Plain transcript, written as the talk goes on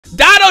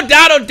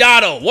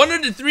Dotto. One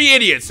of the three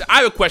idiots. I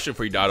have a question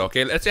for you, Dotto.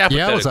 Okay, let's say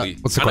hypothetically.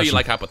 What's the I know you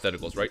question? like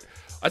hypotheticals, right?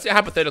 Let's say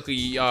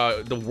hypothetically,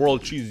 the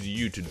world chooses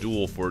you to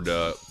duel for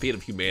the fate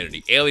of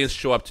humanity. Aliens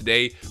show up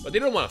today, but they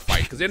don't want to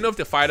fight because they know if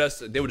they fight us,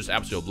 they would just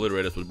absolutely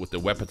obliterate us with their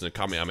weapons and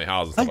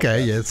Kamehamehas.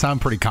 Okay, yeah, it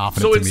sounds pretty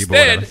confident so to me.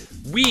 instead, But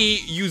whatever.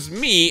 we use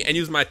me and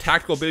use my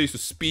tactical abilities to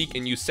speak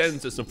and use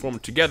sentences and form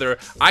them together.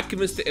 I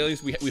convince the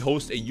aliens we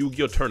host a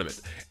Yu-Gi-Oh tournament,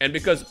 and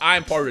because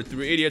I'm part of the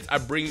three idiots, I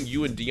bring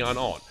you and Dion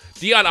on.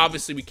 Dion,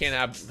 obviously, we can't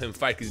have him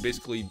fight because he's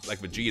basically like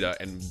Vegeta,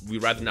 and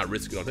we'd rather not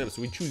risk it on him,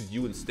 so we choose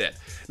you instead.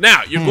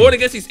 Now, you're going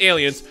against these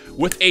aliens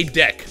with a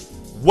deck.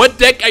 What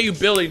deck are you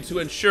building to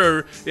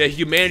ensure that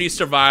humanity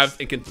survives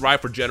and can thrive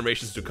for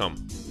generations to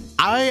come?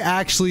 I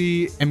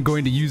actually am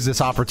going to use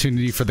this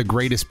opportunity for the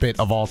greatest bit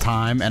of all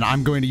time, and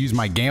I'm going to use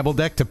my gamble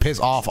deck to piss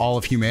off all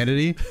of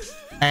humanity.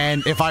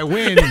 And if I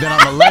win, then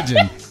I'm a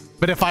legend.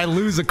 But if I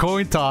lose a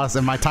coin toss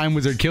and my time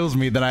wizard kills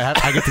me, then I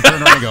get to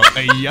turn around and go,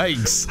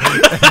 yikes.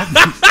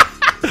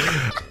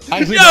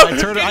 Actually, Yo, no, I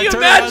turn around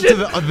imagine?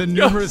 to the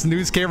numerous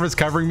news cameras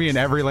covering me in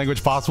every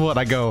language possible, and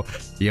I go,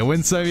 you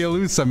win some, you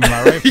lose some, am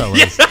I right,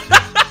 fellas?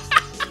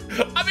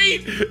 I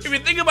mean, if you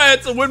think about it,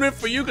 it's a win-win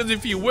for you because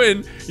if you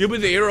win, you'll be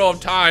the hero of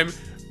time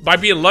by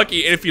being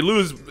lucky, and if you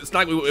lose, it's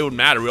not it would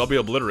matter. We'll all be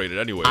obliterated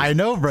anyway. I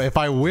know, bro. If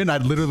I win,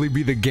 I'd literally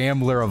be the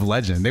gambler of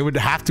legend. They would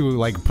have to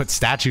like put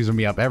statues of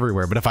me up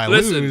everywhere. But if I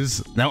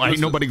lose, ain't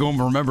nobody going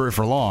to remember it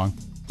for long.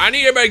 I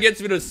need everybody to get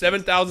to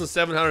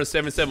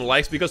 7,777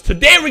 likes because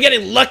today we're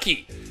getting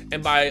lucky.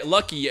 And by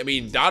lucky, I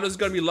mean Dotto's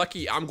going to be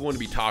lucky, I'm going to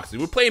be toxic.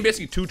 We're playing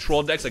basically two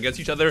troll decks against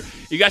each other.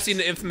 You guys seen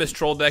the infamous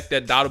troll deck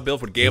that Dotto built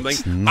for gambling?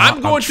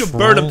 I'm going to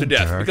burn them to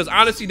death because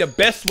honestly, the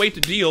best way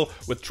to deal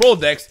with troll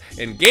decks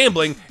and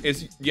gambling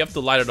is you have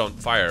to light it on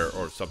fire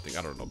or something.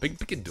 I don't know.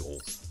 Pick a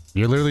duel.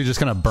 You're literally just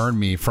going to burn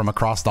me from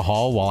across the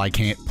hall while I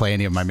can't play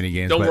any of my mini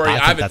games. Don't worry, I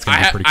have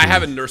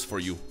a cool. nurse for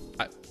you.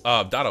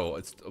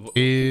 Dotto,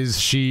 is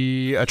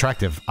she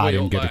attractive? I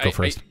didn't get to go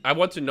first. I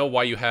want to know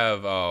why you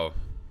have,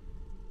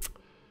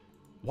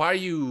 why are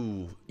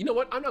you know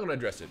what? I'm not going to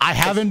address it. I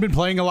haven't been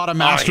playing a lot of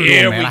Master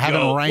Duel, man. I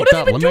haven't ranked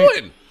up. What have you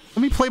been doing?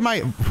 Let me play my,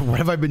 what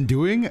have I been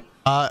doing?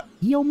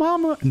 Yo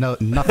mama? No,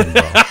 nothing,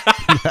 bro.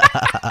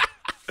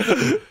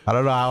 I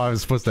don't know how I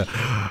was supposed to.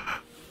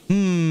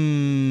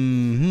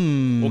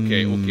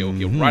 Okay.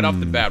 Right off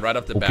the bat, what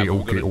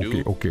we're going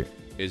to do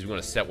is we're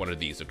going to set one of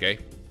these, okay?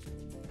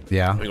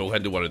 Yeah. I'm going to go ahead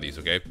and do one of these,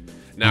 okay?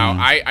 Now,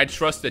 I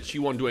trust that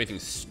you won't do anything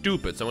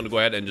stupid, so I'm going to go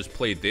ahead and just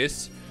play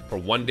this for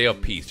 1 day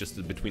of peace, just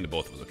between the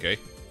both of us, okay?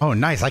 Oh,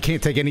 nice. I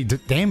can't take any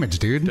damage,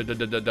 dude.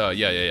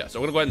 Yeah. So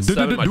I'm going to go ahead and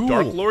summon my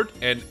Dark Lord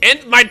and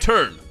end my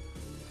turn.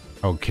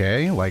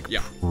 Okay, like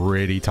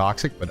pretty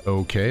toxic, but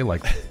okay,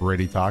 like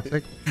pretty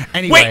toxic.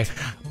 Anyway. Wait!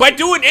 By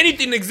doing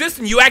anything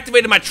existing, you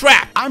activated my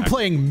trap. I'm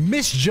playing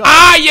Misjudge.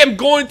 I am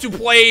going to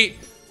play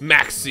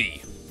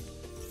Maxi.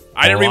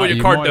 I didn't read what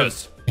your card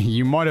does.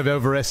 You might have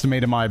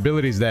overestimated my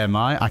abilities there,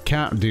 mate. I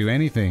can't do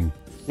anything.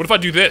 What if I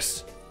do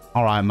this?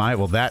 All right, mate.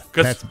 Well,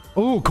 that's...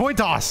 Ooh, coin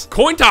toss.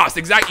 Coin toss,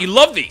 exactly. You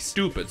love these.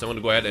 Stupid. So I'm going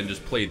to go ahead and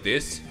just play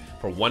this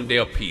for 1 day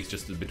of peace,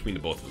 just between the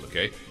both of us,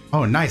 okay?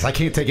 Oh, nice. I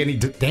can't take any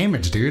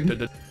damage, dude.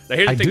 Now,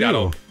 here's the thing,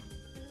 Dotto.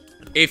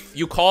 If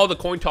you call the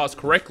coin toss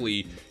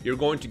correctly, you're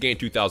going to gain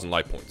 2,000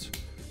 life points.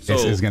 So,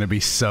 this is going to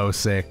be so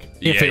sick.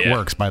 If it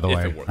works, by the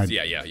way. If it works.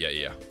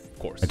 Yeah. Of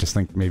course. I just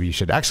think maybe you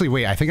should... Actually,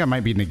 wait. I think I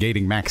might be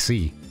negating Max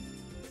C.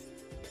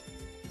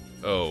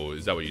 Oh,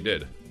 is that what you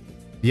did?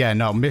 Yeah,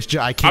 no, Misjudge.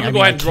 I can't. I'm gonna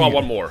go ahead and draw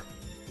one more.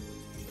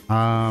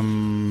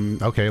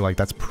 Okay, like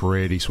that's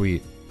pretty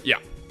sweet. Yeah.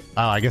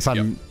 I guess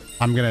I'm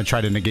gonna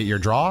try to negate your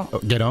draw.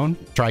 Get on.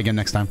 Try again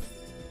next time.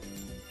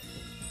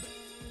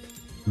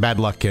 Bad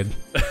luck, kid.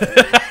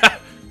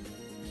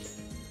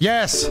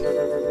 Yes.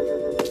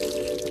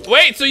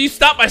 Wait, so you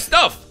stopped my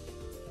stuff?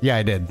 Yeah,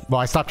 I did. Well,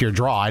 I stopped your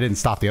draw. I didn't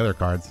stop the other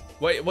cards.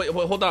 Wait,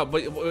 hold on.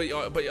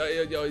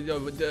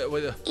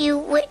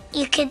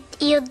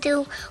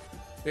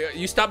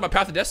 You stopped my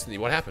Path of Destiny.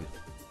 What happened?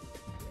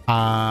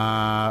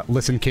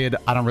 Listen, kid,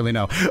 I don't really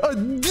know.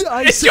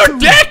 It's your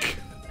deck!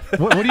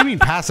 What do you mean,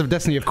 passive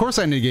destiny? Of course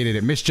I negated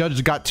it.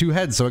 Misjudged got 2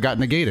 heads, so it got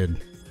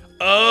negated.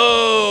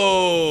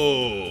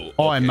 Oh.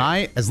 Oh, and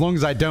as long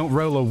as I don't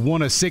roll a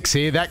 1 or 6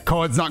 here, that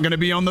card's not going to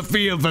be on the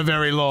field for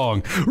very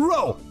long.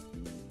 Roll!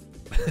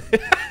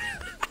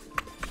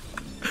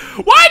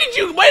 Why did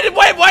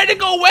it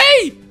go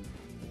away?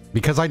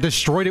 Because I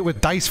destroyed it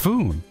with Dice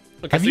Foon.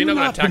 Okay, Have you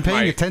not been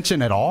paying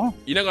attention at all?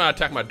 You're not going to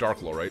attack my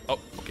Dark Lord, right? Oh,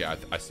 okay,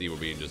 I see we're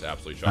being just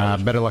absolutely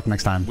childish. Better luck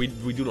next time. We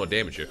do no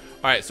damage here.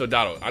 All right, so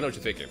Dotto, I know what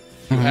you're thinking.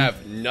 You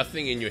have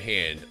nothing in your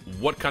hand.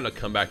 What kind of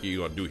comeback are you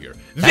going to do here?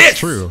 That's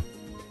true.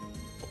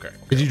 Okay.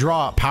 Did you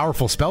draw a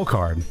powerful spell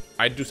card?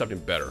 I'd do something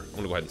better. I'm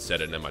going to go ahead and set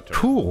it and end my turn.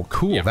 Cool.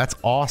 Yeah. That's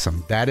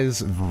awesome. That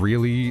is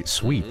really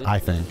sweet, I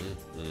think.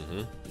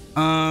 Okay,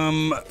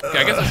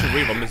 I guess I should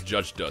read what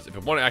Misjudge does. If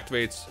opponent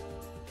activates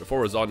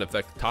before resolving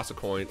effect, toss a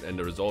coin, and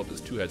the result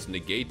is 2 heads.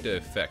 Negate the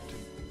effect.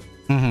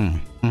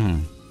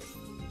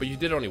 But you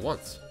did it only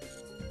once.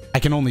 I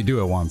can only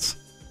do it once.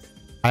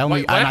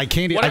 I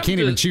can't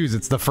even choose.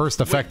 It's the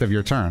first effect of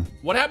your turn.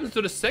 What happens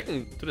to the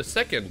second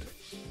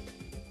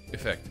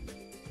effect?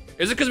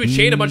 Is it because we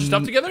chained a bunch of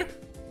stuff together?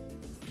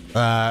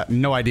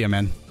 No idea,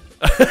 man.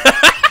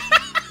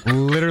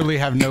 Literally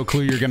have no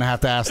clue. You're gonna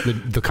have to ask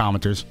the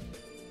commenters.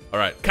 All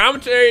right,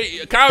 comments.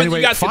 Anyway,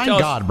 You guys find can tell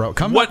God, bro.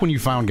 Come back when you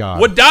found God.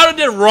 What Dado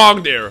did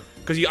wrong there?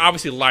 Because he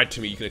obviously lied to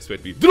me. You can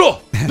expect me.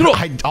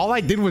 All I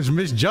did was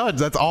misjudge.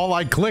 That's all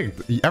I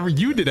clicked.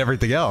 You did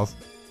everything else.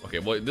 Okay,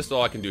 well, this is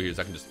all I can do here is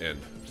I can just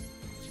end.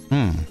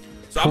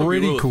 So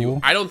Pretty cool.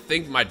 I don't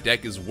think my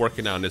deck is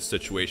working out in this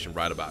situation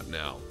right about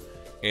now.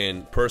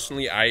 And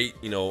personally, I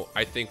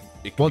think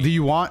it could do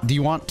you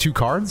want 2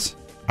 cards?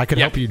 I could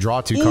help you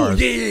draw 2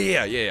 cards.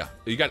 Yeah.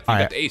 You got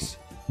the ace.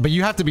 But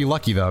you have to be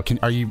lucky though.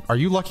 Are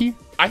you lucky?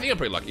 I think I'm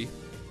pretty lucky.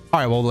 All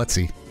right, well, let's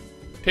see.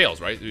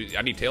 Tails, right?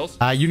 I need tails?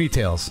 You need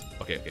tails.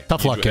 Okay.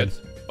 Tough luck, kid.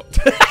 Oh.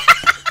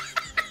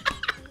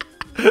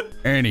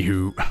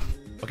 Anywho.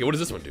 Okay, what does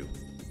this one do?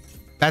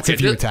 That's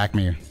if you attack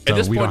me. At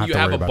this point, you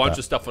have a bunch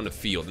of stuff on the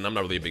field, and I'm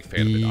not really a big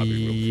fan of it.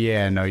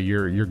 Yeah, no,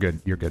 you're good.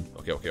 You're good.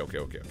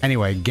 Okay.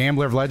 Anyway,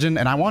 Gambler of Legend,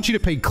 and I want you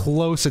to pay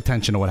close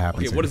attention to what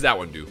happens. Okay, what does that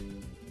one do?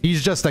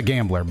 He's just a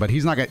gambler, but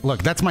he's not gonna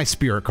look. That's my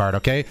spirit card,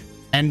 okay?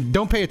 And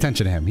don't pay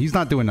attention to him. He's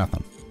not doing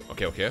nothing.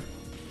 Okay.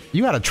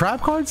 You got a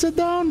trap card sit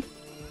down?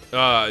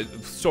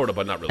 Sort of,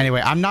 but not really.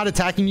 Anyway, I'm not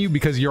attacking you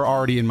because you're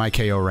already in my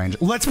KO range.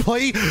 Let's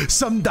play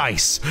some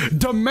dice.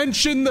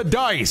 Dimension the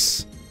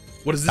dice.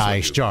 What is this?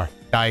 Dice jar.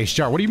 Dice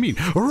jar. What do you mean?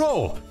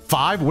 Roll.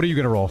 5. What are you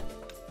gonna roll?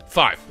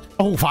 5.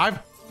 Oh, 5?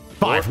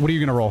 5. What are you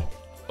gonna roll?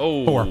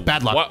 Oh. 4.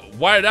 Bad luck.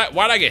 Why did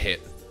I get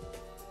hit?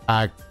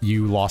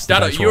 You lost the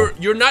dice roll.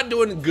 You're not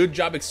doing a good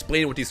job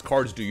explaining what these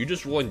cards do. You're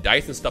just rolling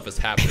dice and stuff is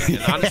happening.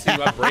 And honestly,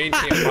 my brain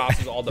can't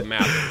process all the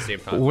math at the same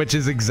time. Which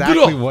is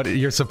exactly what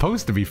you're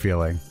supposed to be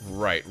feeling.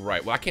 Right.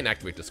 Well, I can't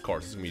activate this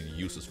card. This is going to be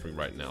useless for me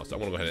right now. So I'm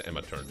going to go ahead and end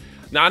my turn.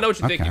 Now, I know what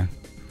you're thinking.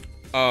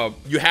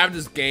 You have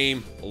this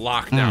game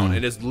locked down,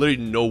 and there's literally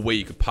no way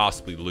you could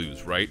possibly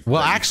lose, right?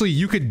 Well, actually,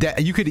 you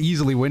could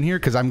easily win here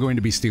because I'm going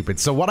to be stupid.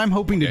 So what I'm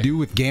hoping to do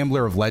with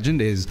Gambler of Legend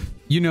is,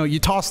 you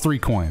toss 3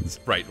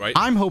 coins. Right.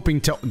 I'm hoping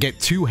to get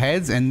 2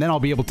 heads, and then I'll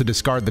be able to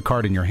discard the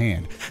card in your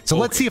hand. So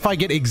let's see if I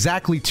get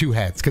exactly 2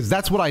 heads, because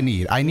that's what I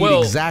need. I need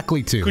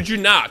exactly 2. Could you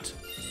not?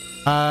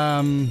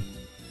 Oh!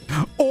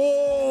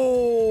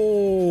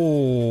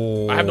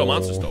 I have no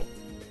monsters, though.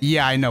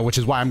 Yeah, I know, which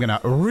is why I'm gonna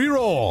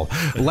reroll.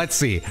 Let's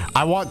see.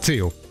 I want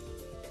 2.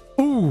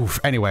 Oof.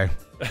 Anyway.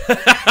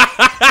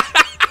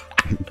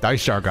 Dice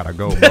Shark gotta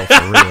go, bro,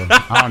 for real.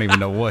 I don't even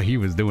know what he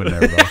was doing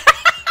there, bro.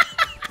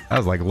 That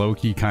was like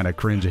low-key kind of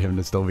cringe of him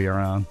to still be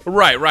around.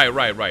 Right.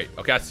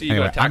 Okay, I see you.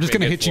 Anyway, I'm just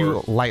gonna hit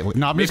you lightly.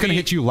 No, I'm just gonna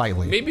hit you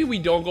lightly. Maybe we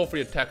don't go for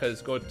the attack because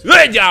it's going to...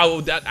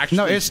 That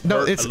actually it's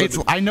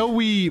I know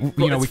we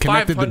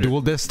connected the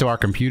dual disc to our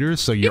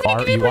computers, so you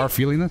are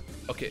feeling this.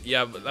 Okay,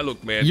 yeah, but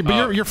look, man.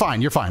 But you're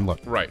fine. Look.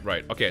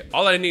 Right. Okay,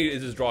 all I need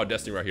is just draw a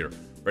destiny right here.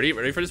 Ready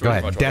for this? Go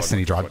ahead.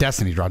 Destiny draw.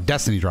 Destiny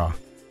draw.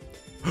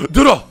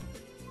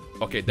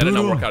 Okay, that did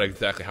not work out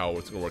exactly how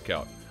it's gonna work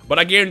out. But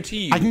I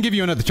guarantee you... I can give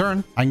you another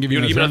turn. You're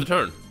gonna give another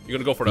turn. You're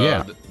gonna go for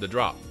the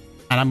drop.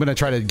 And I'm gonna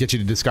try to get you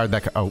to discard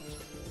that. Oh.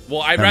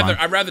 Well, I'd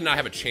rather not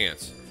have a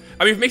chance.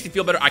 I mean, if it makes you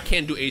feel better, I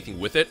can't do anything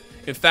with it.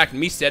 In fact,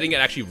 me setting it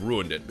actually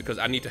ruined it because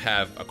I need to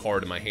have a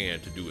card in my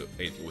hand to do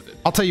anything with it.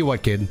 I'll tell you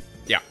what, kid.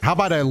 Yeah. How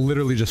about I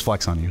literally just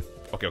flex on you?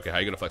 Okay. How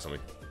are you gonna flex on me?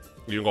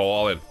 You're gonna go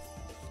all in.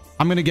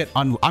 I'm gonna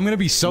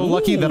be so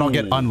lucky that I'll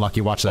get unlucky.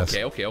 Watch this.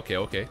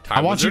 Okay.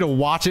 I want you to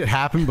watch it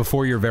happen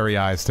before your very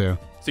eyes too.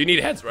 So you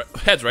need heads, right?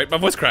 Heads, right? My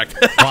voice cracked.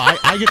 Well,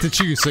 I get to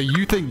choose. So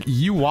you think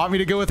you want me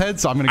to go with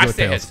heads? So I'm gonna go with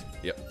tails. Heads.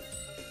 Yep.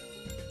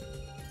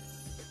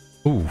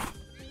 Ooh.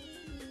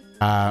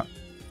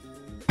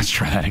 Let's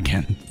try that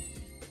again.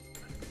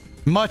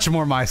 Much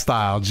more my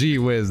style. Gee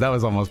whiz, that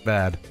was almost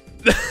bad.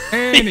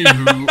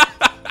 Anywho,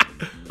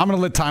 I'm gonna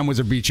let Time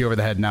Wizard beat you over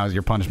the head now as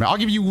your punishment. I'll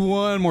give you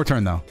one more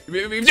turn though.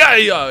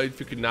 If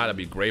you could not, that'd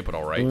be great, but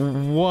all right.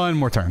 One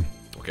more turn.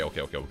 Okay.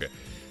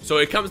 So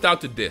it comes down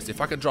to this.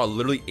 If I could draw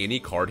literally any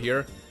card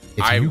here,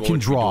 if you can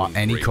draw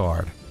any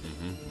card.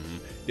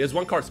 There's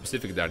one card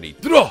specific that I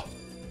need. Draw.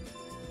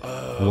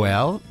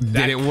 Well,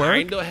 did it work?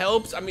 That kind of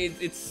helps. I mean,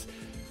 it's...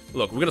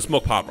 Look, we're gonna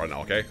smoke pop right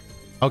now, okay?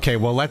 Okay,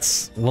 well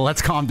let's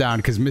calm down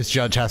because Miss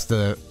Judge has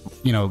to,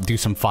 do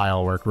some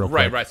file work real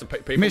quick. Right. Some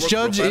paperwork. Miss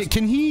Judge,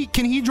 can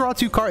he draw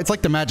 2 cards? It's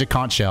like the magic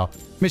conch shell.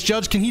 Miss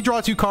Judge, can he draw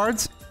 2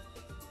 cards?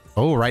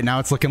 Oh, right now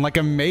it's looking like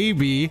a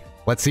maybe.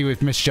 Let's see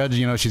if Miss Judge,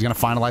 she's gonna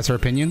finalize her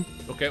opinion.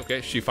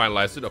 Okay. She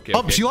finalized it. Okay.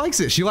 Oh, she likes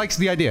it. She likes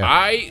the idea.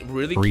 I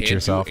really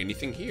can't do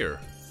anything here.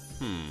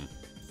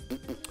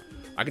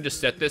 I can just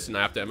set this and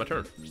I have to end my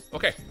turn.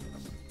 Okay.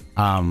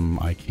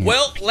 I can't.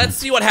 Well, let's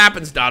see what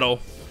happens, Dotto.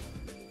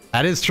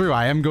 That is true.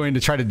 I am going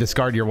to try to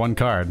discard your 1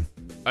 card.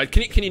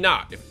 Can you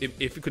not? If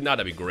you could not,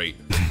 that'd be great.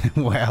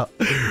 well,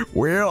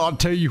 I'll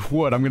tell you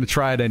what. I'm going to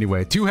try it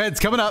anyway. 2 heads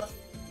coming up.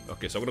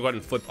 Okay, so I'm gonna go ahead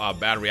and flip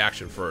bad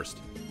reaction first.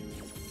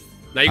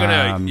 Now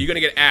you're gonna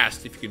get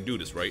asked if you can do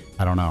this, right?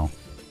 I don't know.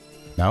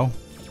 No?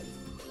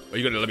 Or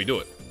you're gonna let me do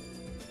it?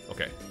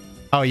 Okay.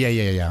 Oh,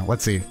 yeah.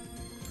 Let's see.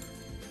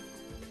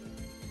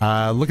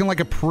 Looking like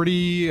a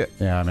pretty...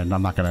 Yeah, I mean,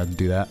 I'm not going to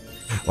do that.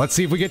 Let's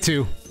see if we get 2.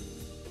 You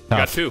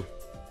got 2.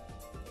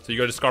 So you're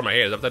going to discard my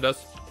hand. Is that what that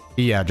does?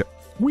 Yeah.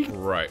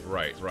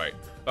 Right.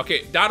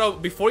 Okay, Dado,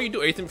 before you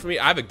do anything for me,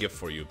 I have a gift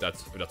for you. If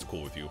that's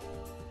cool with you.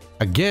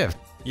 A gift?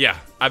 Yeah,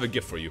 I have a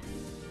gift for you.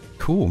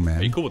 Cool, man.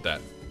 Are you cool with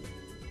that?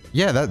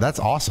 Yeah, that's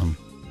awesome.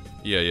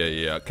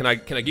 Yeah. Can I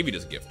give you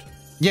this gift?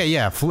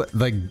 Yeah.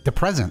 Like the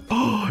present.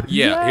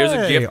 Yeah, here's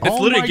a gift. It's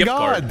literally a gift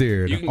card,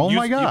 dude. You can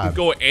my god. You can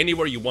go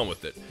anywhere you want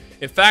with it.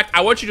 In fact,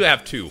 I want you to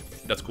have 2.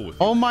 That's cool with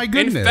you. Oh my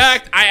goodness. In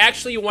fact, I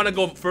actually want to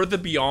go further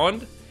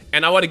beyond,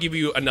 and I want to give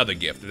you another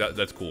gift.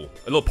 That's cool.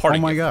 A little party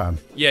gift. Oh my god.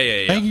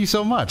 Yeah. Thank you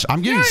so much.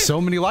 I'm getting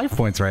so many life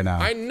points right now.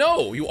 I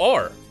know you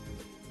are.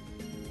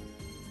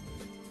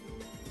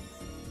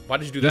 Why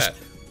did you do that?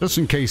 Just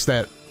in case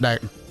that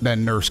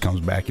nurse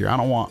comes back here. I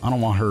don't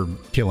want her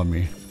killing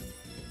me.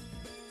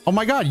 Oh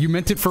my god, you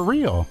meant it for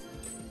real.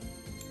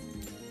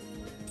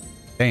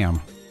 Damn.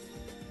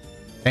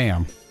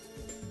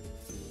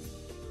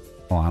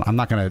 Hold on, I'm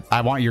not gonna...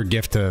 I want your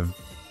gift to...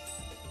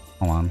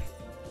 Hold on.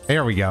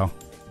 There we go.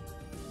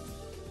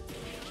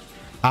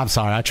 I'm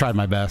sorry, I tried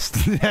my best.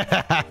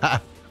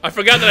 I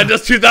forgot that I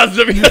just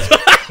 2,000 of you.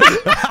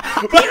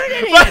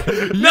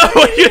 No,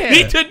 what you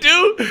need to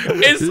do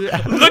is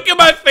look at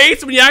my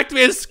face when you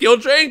activate a skill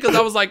drain, because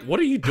I was like, what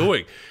are you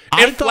doing?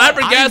 And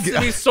flabbergasted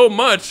me so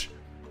much.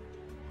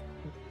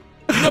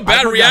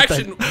 Bad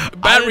reaction.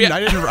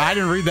 I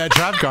didn't read that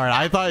trap card.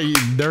 I thought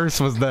nurse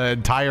was the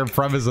entire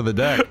premise of the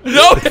deck.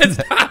 No, it's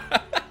not.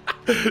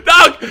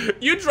 Dog,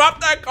 you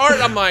dropped that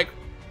card. I'm like,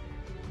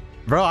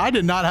 bro, I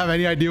did not have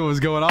any idea what was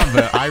going on,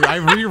 but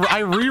I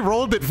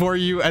re-rolled it for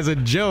you as a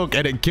joke,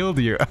 and it killed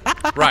you.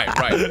 Right.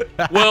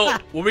 Well,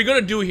 what we're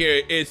gonna do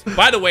here is,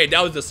 by the way,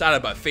 that was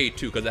decided by fate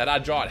too, because had I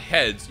drawn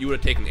heads, you would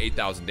have taken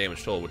 8,000 damage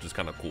total, which is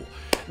kind of cool.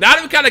 Now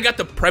that we kind of got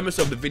the premise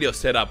of the video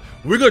set up,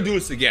 we're gonna do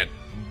this again,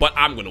 but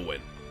I'm gonna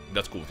win.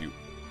 That's cool with you.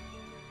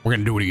 We're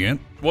gonna do it again?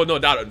 Well, no,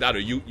 Dado,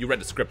 you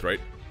read the script, right?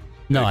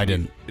 No, I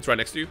didn't. It's right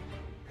next to you.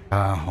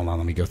 Hold on,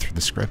 let me go through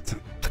the script.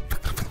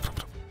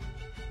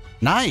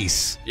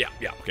 Nice. Yeah,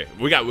 okay.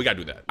 We got to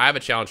do that. I have a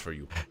challenge for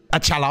you. A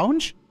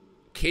challenge?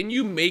 Can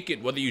you make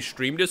it, whether you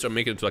stream this or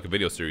make it into like a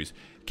video series,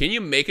 can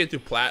you make it to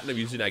platinum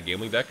using that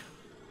gambling deck?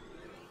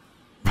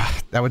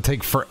 That would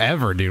take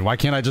forever, dude. Why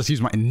can't I just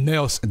use my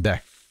nails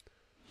deck?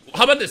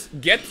 How about this?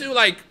 Get to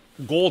like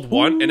gold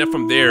 1, and then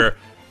from there,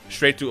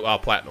 straight to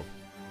platinum.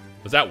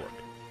 Does that work?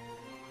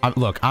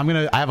 Look,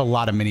 I have a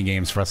lot of mini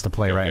games for us to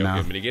play right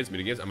now. Mini games.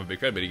 I'm a big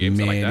fan of mini games.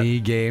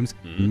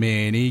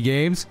 Mini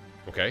games.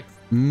 Okay.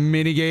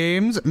 Mini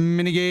games.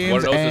 One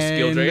of those is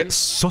skill drain.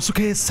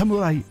 Sosuke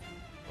Samurai.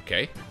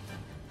 Okay.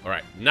 All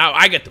right. Now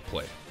I get to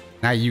play.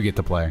 Now you get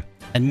to play.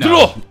 And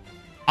no,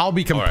 I'll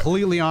be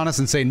completely honest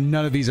and say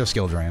none of these are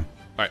skill drain.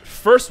 All right.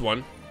 First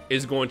one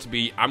is going to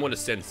be, I'm going to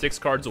send 6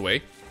 cards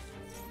away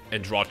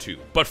and draw 2.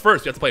 But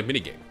first, you have to play a mini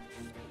game.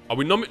 Are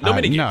we no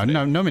mini game?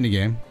 No mini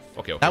game.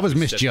 Okay. That was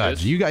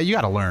misjudged. You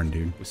got to learn,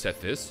 dude. We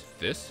set this.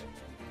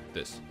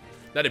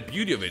 Now the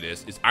beauty of it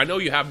is I know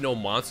you have no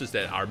monsters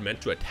that are meant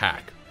to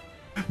attack.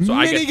 So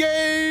mini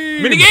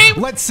game.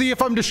 Let's see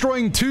if I'm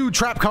destroying 2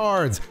 trap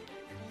cards.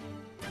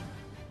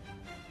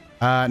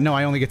 No,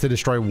 I only get to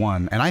destroy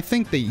 1, and I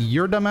think that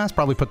your dumbass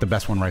probably put the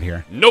best one right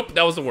here. Nope,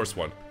 that was the worst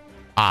one.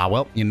 Ah,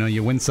 well, you know,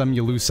 you win some,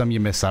 you lose some,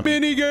 you miss some.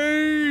 Mini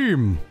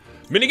game.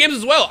 Mini games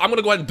as well. I'm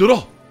gonna go ahead and do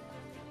it.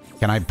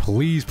 Can I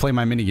please play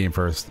my mini game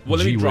first? Well,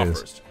 let me draw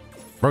first.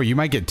 Bro, you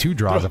might get 2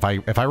 draws. If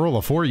I roll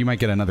a 4, you might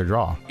get another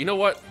draw. You know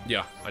what?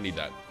 Yeah, I need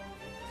that.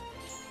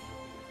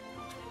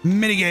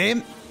 Mini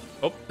game.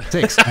 Oh.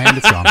 6, and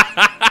it's gone.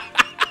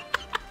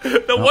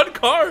 The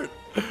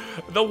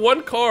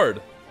one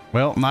card.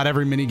 Well, not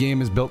every mini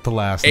game is built to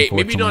last. Hey,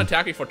 maybe don't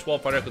attack me for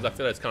 1,200 because I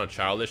feel like it's kind of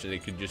childish and they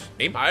could just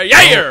aim higher.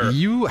 Yeah!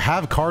 You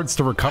have cards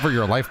to recover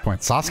your life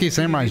points. Sasuke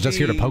Samurai is just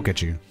here to poke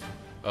at you.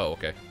 Oh,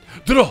 okay.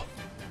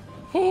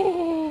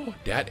 Oh,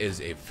 that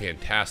is a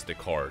fantastic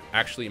card.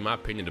 Actually, in my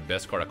opinion, the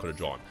best card I could have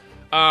drawn.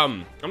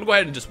 I'm gonna go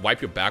ahead and just wipe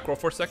your back row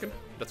for a second.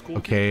 That's cool.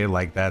 Okay,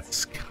 like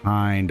that's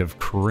kind of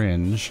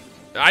cringe.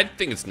 I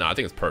think it's not. I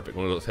think it's perfect.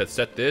 When we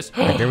set this,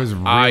 like, there was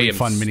really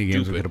fun mini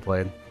games we could have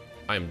played.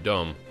 I am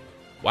dumb.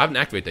 Well, I haven't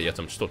activated that yet,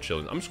 so I'm still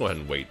chilling. I'm just going to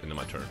go ahead and wait, and then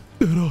my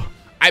turn.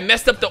 I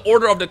messed up the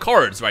order of the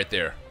cards right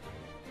there.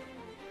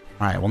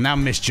 All right, well, now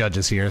Misjudge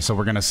is here, so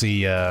we're going to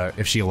see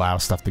if she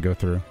allows stuff to go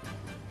through.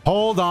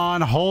 Hold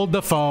on. Hold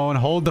the phone.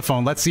 Hold the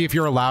phone. Let's see if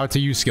you're allowed to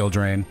use Skill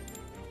Drain.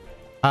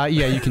 Yeah,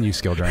 you can use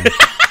Skill Drain.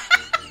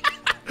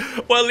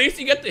 Well, at least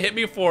you get to hit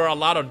me for a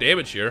lot of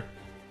damage here.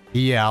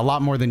 Yeah, a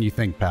lot more than you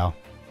think, pal.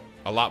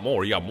 A lot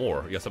more. You got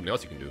more. You got something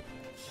else you can do.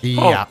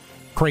 Yeah. Oh.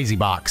 Crazy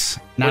box.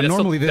 Now, wait,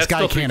 normally this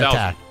guy can't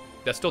attack.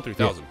 That's still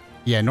 3,000.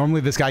 Yeah,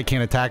 normally this guy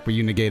can't attack, but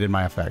you negated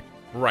my effect.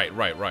 Right.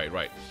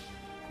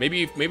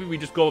 Maybe we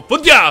just go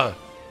Fudya!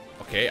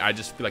 Okay, I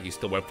just feel like he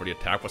still went for the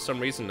attack for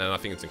some reason, and I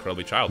think it's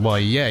incredibly childish. Well,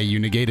 yeah, you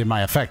negated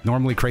my effect.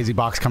 Normally Crazy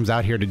Box comes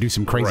out here to do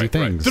some crazy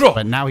things,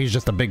 but now he's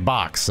just a big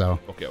box, so.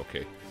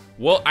 Okay.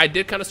 Well, I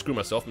did kind of screw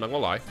myself, I'm not gonna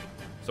lie.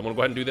 So I'm gonna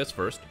go ahead and do this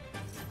first.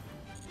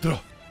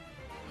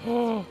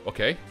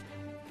 Okay.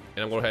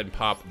 And I'm gonna go ahead and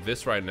pop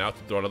this right now to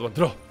throw another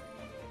one.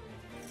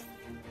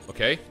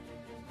 Okay.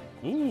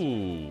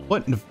 Ooh.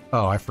 What?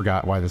 Oh, I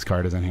forgot why this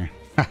card is in here.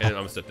 And I'm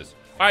gonna set this.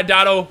 All right,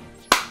 Dotto.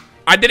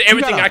 I did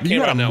everything I can right now. You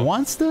got a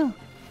monster?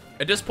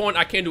 At this point,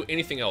 I can't do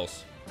anything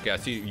else. Okay, I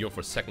see you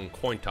for second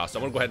coin toss. So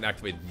I'm gonna go ahead and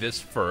activate this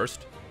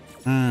first.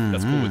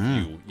 That's cool with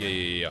you.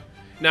 Yeah.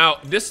 Now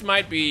this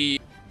might be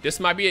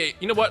a.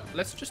 You know what?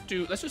 Let's just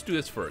do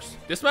this first.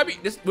 This might be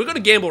this. We're gonna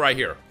gamble right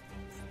here.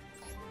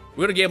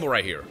 We're gonna gamble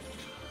right here.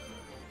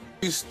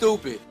 You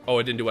stupid. Oh,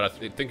 it didn't do what I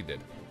think it did.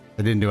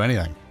 It didn't do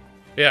anything.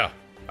 Yeah,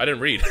 I didn't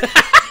read.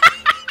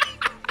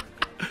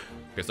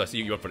 Okay, so I see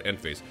you up for the end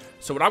phase.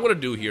 So what I'm gonna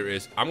do here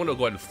is I'm gonna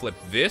go ahead and flip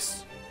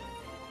this.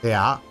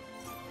 Yeah.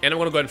 And I'm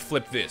gonna go ahead and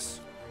flip this.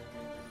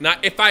 Now,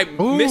 if I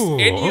miss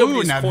any of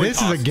these now coin this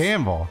tosses, is a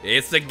gamble.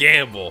 It's a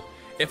gamble.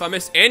 If I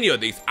miss any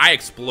of these, I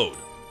explode.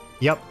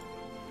 Yep.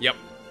 Yep.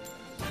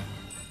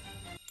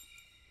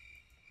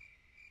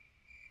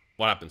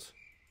 What happens?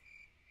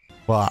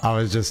 Well, I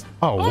was just.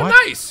 Oh, Oh, what?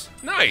 nice,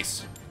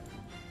 nice.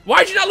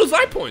 Why'd you not lose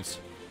life points?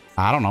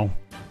 I don't know.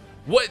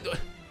 What?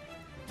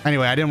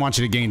 Anyway, I didn't want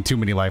you to gain too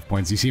many life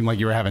points. You seemed like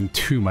you were having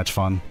too much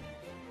fun.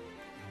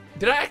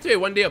 Did I activate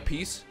 1 day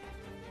apiece?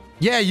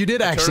 Yeah, you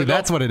did actually.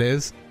 That's what it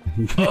is.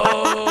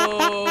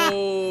 Oh.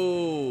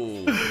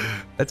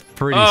 That's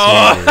pretty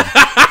sweet.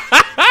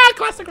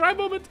 Classic rhyme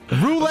moment.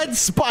 Roulette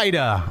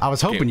spider. I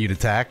was hoping you'd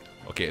attack.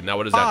 Okay, now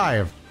what does that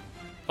 5. do?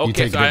 Okay,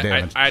 take so good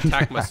damage. I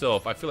attacked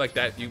myself. I feel like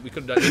that we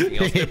could have done anything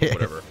else, there, but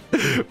whatever.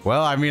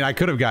 Well, I mean, I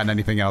could have gotten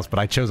anything else, but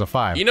I chose a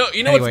 5. You know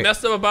Anyway. what's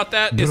messed up about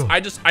that is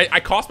I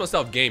cost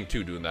myself game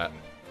too doing that.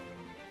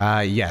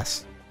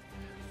 Yes.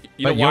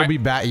 You know But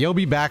why? You'll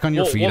be back on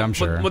your feet, I'm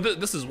sure. Well,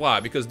 this is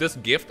why, because this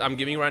gift I'm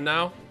giving right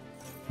now.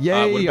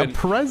 Yay, a been,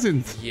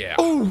 present. Yeah.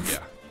 Oof. Yeah.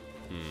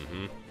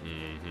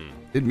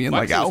 Did me in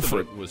like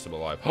Alfred. Was still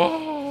alive.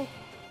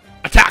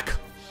 Attack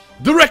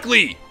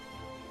directly.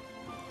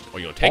 Oh,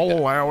 you gonna take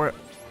that? Wow.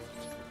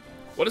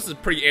 Well, this is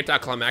pretty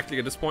anticlimactic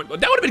at this point.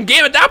 But that would have been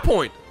game at that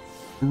point.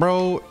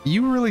 Bro,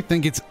 you really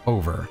think it's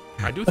over?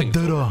 I do think it's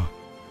over.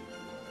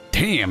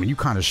 Damn, you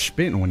kind of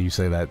spitting when you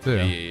say that too.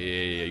 Yeah.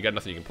 You got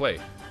nothing you can play.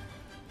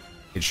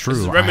 It's true.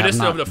 This is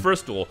reminiscent of the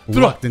first duel.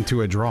 Walked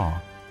into a draw.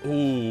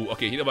 Ooh,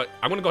 okay. You know what?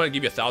 I'm gonna go ahead and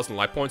give you 1,000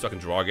 life points so I can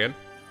draw again.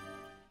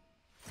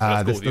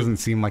 This doesn't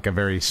seem like a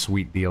very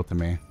sweet deal to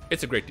me.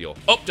 It's a great deal.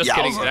 Oh, just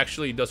kidding. It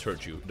actually does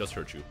hurt you. It does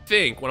hurt you.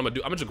 Think what I'm gonna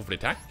do. I'm gonna just go for the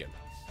attack again.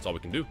 That's all we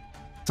can do.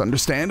 It's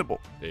understandable.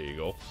 There you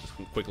go. Just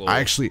a quick little. I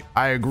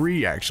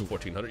agree. Actually,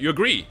 1,400. You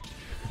agree?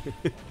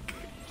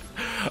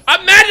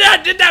 I'm mad that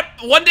I did that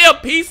 1 day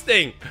apiece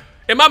thing.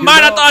 In my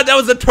mind, I thought that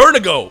was a turn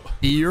ago.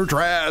 You're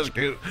trash,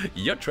 kid.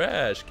 You're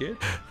trash, kid.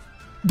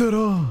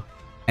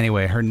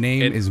 Anyway, her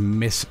name is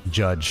Miss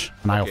Judge,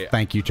 and I'll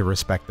thank you to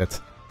respect it.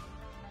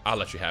 I'll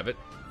let you have it.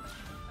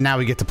 Now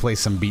we get to play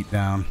some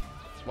beatdown.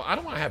 Well, I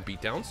don't want to have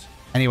beatdowns.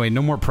 Anyway,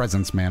 no more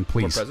presents, man,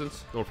 please. No more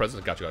presents? No more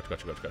presents? Gotcha.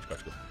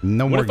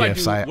 No more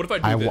gifts. What if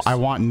I do this? I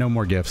want no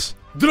more gifts.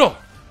 Draw!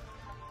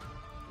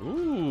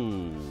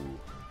 Ooh.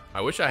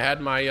 I wish I had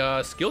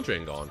my skill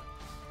drain gone.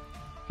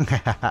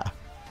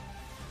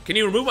 Can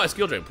you remove my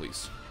skill drain,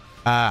 please?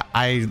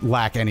 I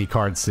lack any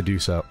cards to do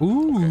so.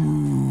 Ooh.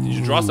 Okay. Did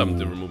you draw something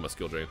to remove my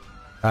skill drain?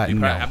 You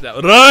no. have that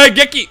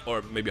Raigeki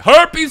or maybe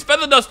Herpes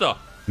Feather Duster.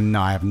 No,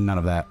 I have none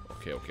of that.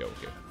 Okay.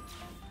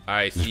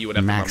 I see what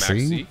happened to my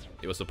Maxi.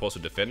 It was supposed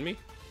to defend me.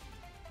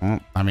 Well,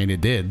 I mean, it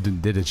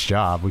did its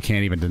job. We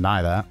can't even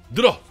deny that.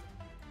 Draw.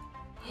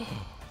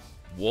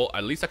 Well,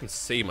 at least I can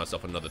save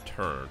myself another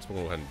turn. So I'm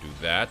gonna go ahead and do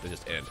that. And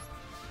just end.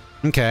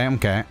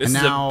 Okay.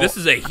 This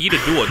is a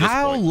heated duel at this point.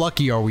 How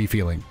lucky are we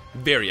feeling?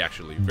 Very,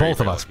 actually. Both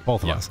of us.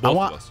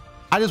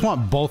 I just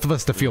want both of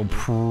us to feel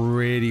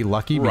pretty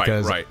lucky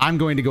because I'm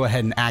going to go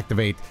ahead and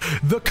activate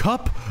the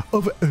Cup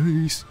of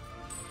Ace.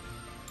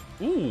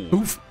 Ooh.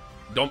 Oof.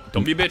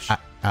 Don't be a bitch.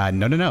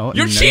 No.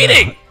 You're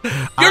cheating!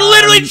 You're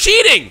literally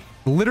cheating!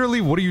 Literally,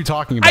 what are you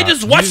talking about? I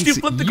just watched you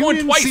flip the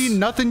coin twice. You didn't see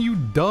nothing, you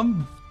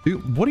dumb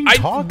dude. What are you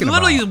talking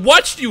about? I literally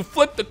watched you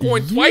flip the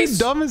coin twice. You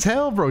dumb as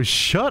hell, bro.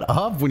 Shut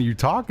up when you're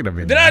talking to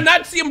me. Did I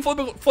not see him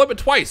flip it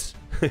twice?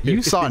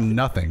 You saw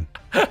nothing.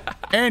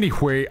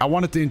 Anyway, I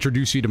wanted to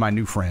introduce you to my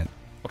new friend.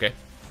 Okay.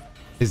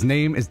 His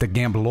name is the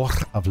Gambler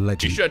of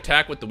Legend. You should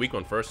attack with the weak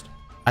one first.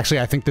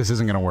 Actually, I think this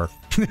isn't going to work.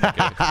 Okay.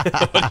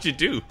 What did you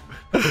do?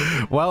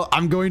 Well,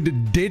 I'm going to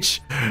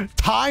ditch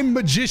Time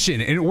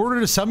Magician in order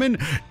to summon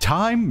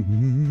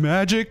Time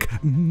Magic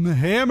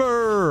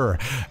Hammer.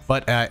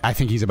 But I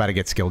think he's about to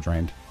get skill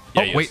drained.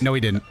 Yeah, wait, no,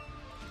 he didn't.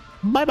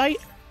 Bye-bye.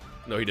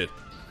 No, he did.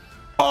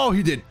 Oh,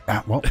 he did.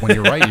 Well, when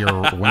you're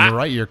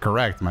right, you're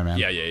correct, my man.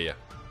 Yeah.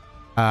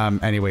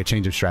 Anyway,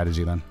 change of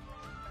strategy then.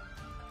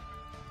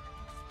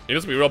 You know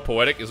what's gonna be real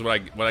poetic is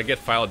when I get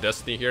File of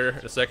Destiny here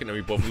in a second and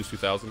we both lose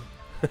 2,000.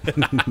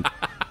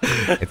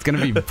 It's gonna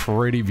be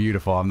pretty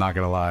beautiful. I'm not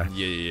gonna lie.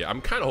 Yeah.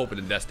 I'm kind of hoping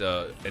that that's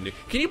the ending.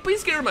 Can you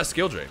please get rid of my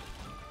skill drain?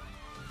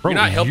 Bro, You're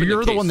not helping.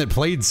 You're the one that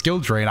played skill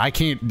drain. I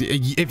can't.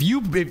 If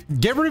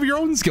get rid of your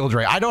own skill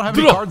drain. I don't have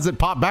any cards that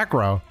pop back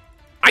row.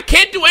 I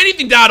can't do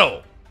anything,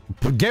 Dotto.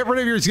 Get rid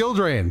of your skill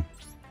drain.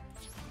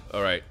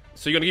 All right.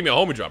 So you're gonna give me a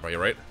homie drop right here,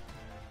 right?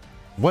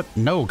 What?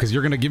 No, because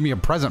you're gonna give me a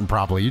present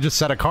probably. You just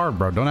set a card,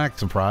 bro. Don't act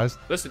surprised.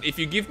 Listen, if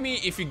you give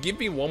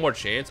me one more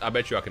chance, I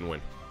bet you I can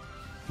win.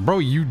 Bro,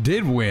 you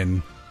did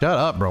win. Shut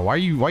up, bro. Why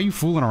you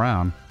fooling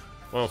around?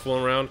 Well, I'm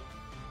fooling around.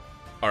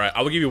 All right,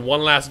 I will give you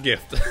one last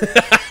gift.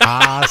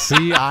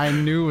 See, I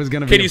knew it was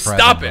gonna be. Can you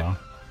stop it? Bro.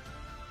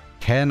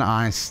 Can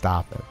I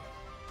stop it?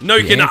 No,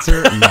 you cannot.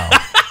 Answer, no.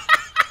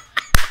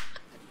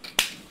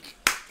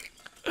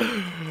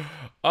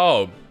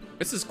 Oh,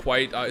 this is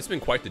quite. It's been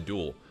quite the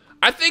duel.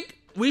 I think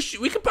we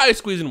could probably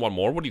squeeze in one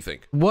more. What do you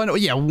think?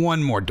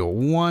 One more duel.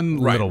 One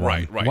little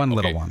one. One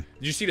little one.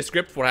 Did you see the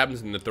script? What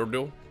happens in the third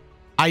duel?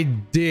 I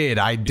did,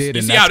 you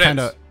and see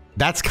how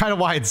that's kind of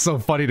why it's so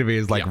funny to me.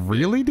 Is like,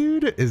 really,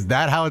 dude? Is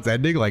that how it's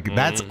ending? Like,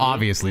 that's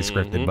obviously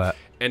scripted, but.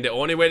 And the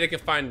only way they can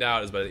find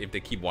out is if they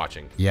keep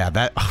watching. Yeah,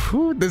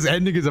 this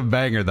ending is a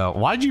banger, though.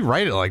 Why'd you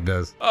write it like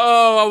this?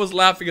 Oh, I was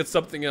laughing at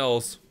something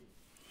else.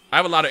 I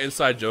have a lot of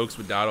inside jokes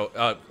with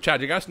Dotto.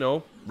 Chad, you guys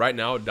know right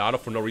now, Dotto,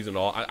 for no reason at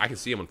all, I can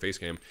see him on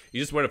Facecam.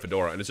 He's just wearing a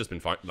fedora, and it's just been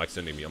fine, like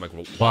sending me. I'm like,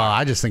 well,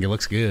 I just think it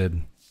looks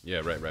good.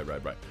 Yeah, right.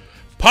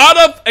 Pot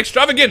of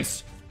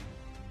Extravagance!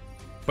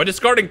 By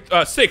discarding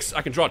 6,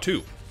 I can draw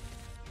 2.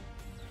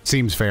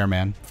 Seems fair,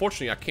 man.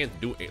 Fortunately, I can't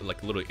do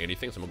like literally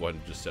anything, so I'm gonna go ahead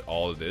and just set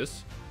all of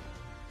this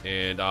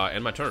and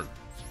end my turn.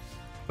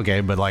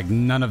 Okay, but like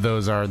none of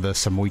those are the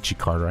Samoichi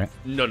card, right?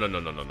 No.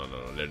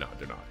 They're not.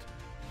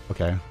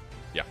 Okay.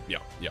 Yeah.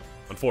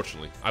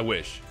 Unfortunately, I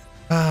wish.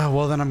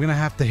 Well, then I'm gonna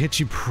have to hit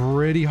you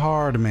pretty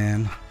hard,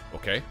 man.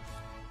 Okay.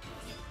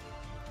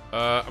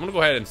 I'm gonna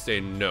go ahead and say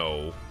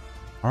no.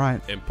 All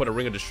right. And put a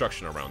Ring of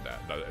Destruction around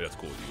that. That's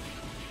cool with you.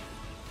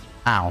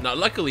 Ow. Now,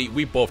 luckily,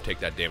 we both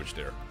take that damage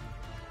there.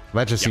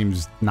 That just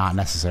seems not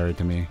necessary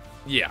to me.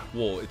 Yeah,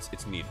 well,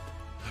 it's needed.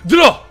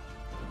 Draw!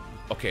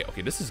 Okay,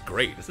 this is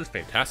great. This is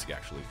fantastic,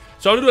 actually.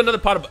 So I'm gonna do another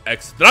pot of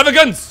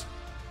Extravagance!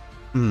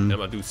 And I'm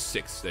gonna do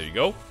 6. There you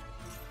go.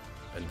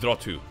 And draw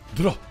 2.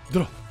 Draw.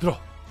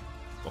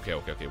 Okay.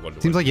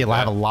 Seems like you'll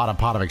have a lot of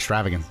pot of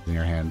Extravagance in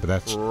your hand, but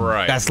that's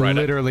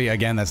literally,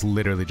 again, that's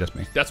literally just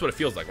me. That's what it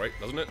feels like, right?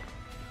 Doesn't it?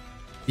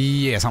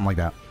 Yeah, something like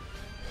that.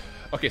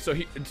 Okay, so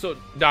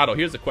Dotto,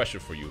 here's a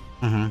question for you.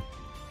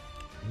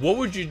 What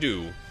would you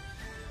do,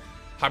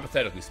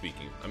 hypothetically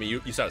speaking? I mean, you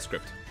saw the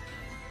script.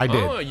 I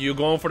did. Oh, you're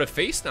going for the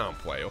face down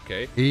play,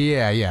 okay.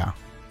 Yeah.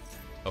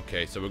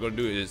 Okay, so what we're going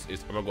to do is I'm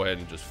going to go ahead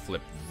and just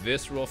flip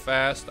this real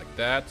fast, like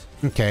that.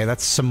 Okay,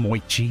 that's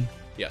Samoichi.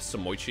 Yeah,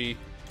 Samoichi.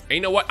 And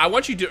you know what? I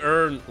want you to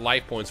earn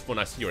life points when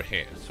I see your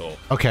hand. So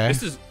okay,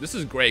 this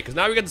is great, because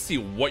now we get to see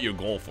what you're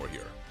going for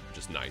here, which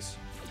is nice.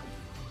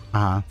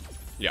 Uh-huh.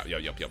 Yep.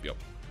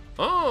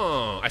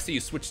 Oh, I see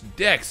you switched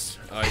decks.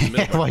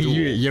 Well,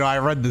 you know, I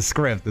read the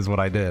script is what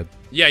I did.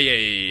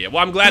 Yeah.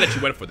 Well, I'm glad that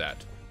you went for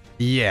that.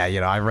 Yeah, you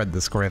know, I read the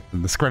script,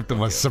 and the script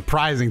was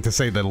surprising to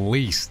say the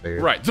least,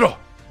 dude. Right, draw.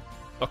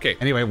 Okay.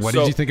 Anyway, what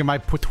did you think of my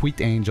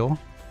Tweet Angel?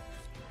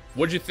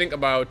 What did you think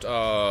about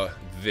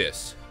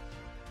this?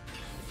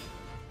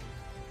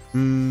 You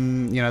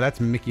know,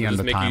 that's Mickey on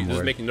the Time Lord. This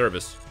is making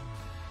nervous.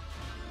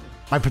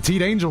 My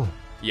Petite Angel.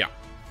 Yeah.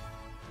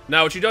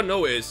 Now, what you don't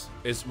know is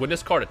when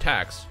this card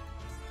attacks,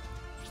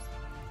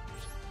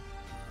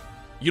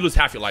 you lose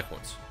half your life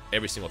points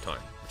every single time,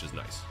 which is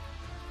nice.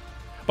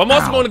 But I'm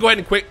also going to go ahead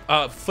and quick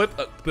flip.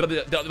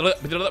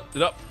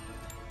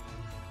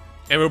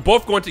 And we're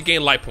both going to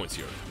gain life points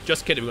here.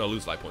 Just kidding, we're going to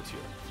lose life points here.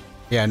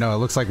 Yeah, no, it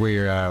looks like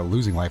we're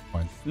losing life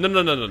points. No,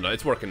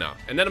 it's working out.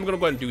 And then I'm going to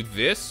go ahead and do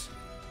this,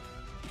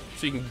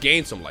 so you can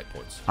gain some life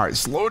points. All right,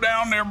 slow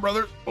down there,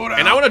 brother. Slow down.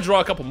 And I want to draw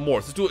a couple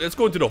more. Let's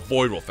go into the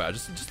void real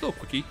fast. Just a little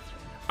quickie.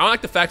 I don't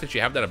like the fact that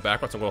you have that in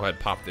background, so I'm going to go ahead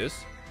and pop this.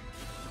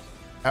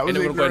 And then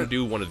we're going to go ahead and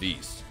do one of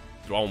these.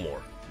 Draw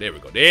more. There we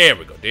go.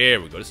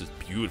 This is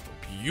beautiful,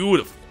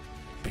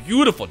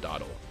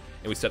 Dotto.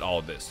 And we set all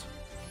of this.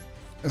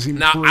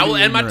 Now, I will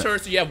end my turn,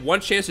 so you have one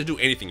chance to do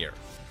anything here.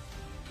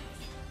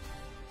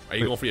 Are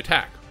you going for your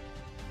attack?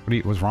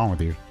 What's wrong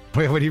with you?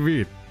 Wait, what do you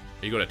mean?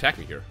 Are you going to attack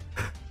me here?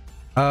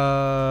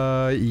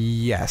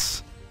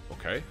 Yes.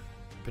 Okay.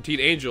 Petite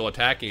Angel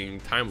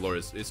attacking Time Lord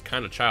is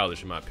kind of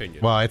childish in my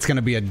opinion. Well, it's going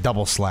to be a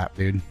double slap,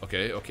 dude.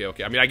 Okay.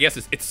 I mean, I guess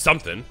it's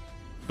something.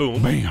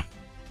 Boom. Bam.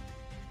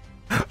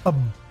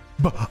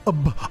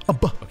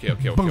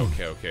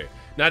 Okay.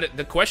 Now,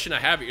 the question I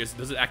have is,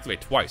 does it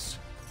activate twice?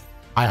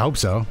 I hope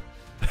so.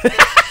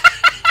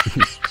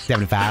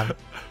 75.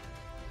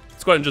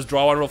 Let's go ahead and just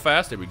draw one real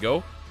fast. There we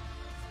go.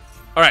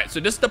 All right, so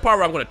this is the part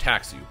where I'm going to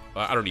tax you.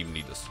 I don't even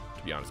need this,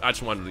 to be honest. I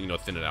just wanted to,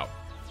 thin it out.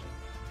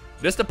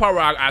 This is the part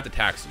where I have to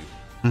tax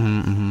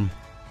you.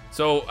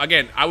 So,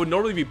 again, I would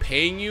normally be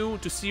paying you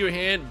to see your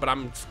hand, but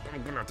I'm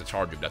going to have to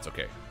charge you if that's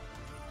okay.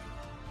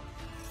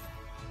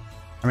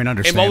 I mean,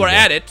 understandable. And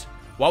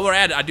while we're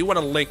at it, I do want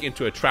to link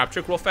into a trap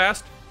trick real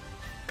fast.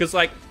 Because,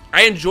 like,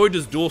 I enjoyed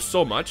this duel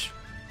so much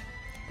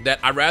that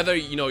I'd rather,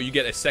 you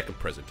get a second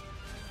present.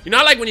 You know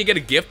how, like, when you get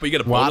a gift, but you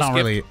get a bonus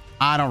gift?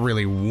 I don't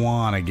really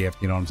want a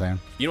gift, you know what I'm saying?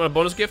 You want a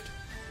bonus gift?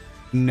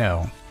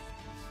 No.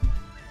 I'm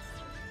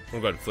gonna go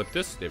ahead and flip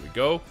this. There we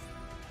go.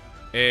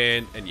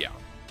 And yeah.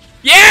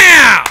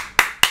 Yeah!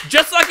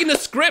 Just like in the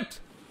script.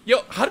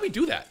 Yo, how do we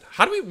do that?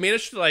 How do we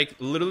manage to, like,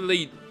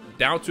 literally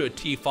down to a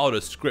T follow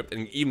the script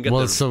and even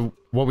get so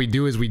what we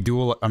do is we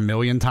duel a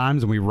million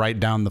times and we write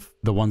down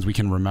the ones we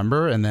can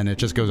remember, and then it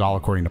just goes all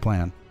according to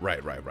plan.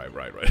 Right. Look,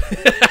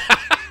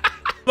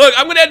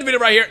 I'm gonna end the video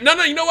right here. No,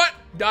 you know what?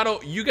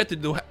 Dotto, you get to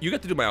do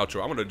my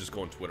outro. I'm gonna just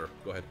go on Twitter.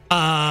 Go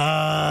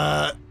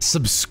ahead.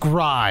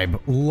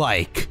 Subscribe,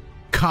 like,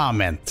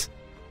 comment.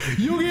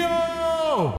 Yu-Gi-Oh!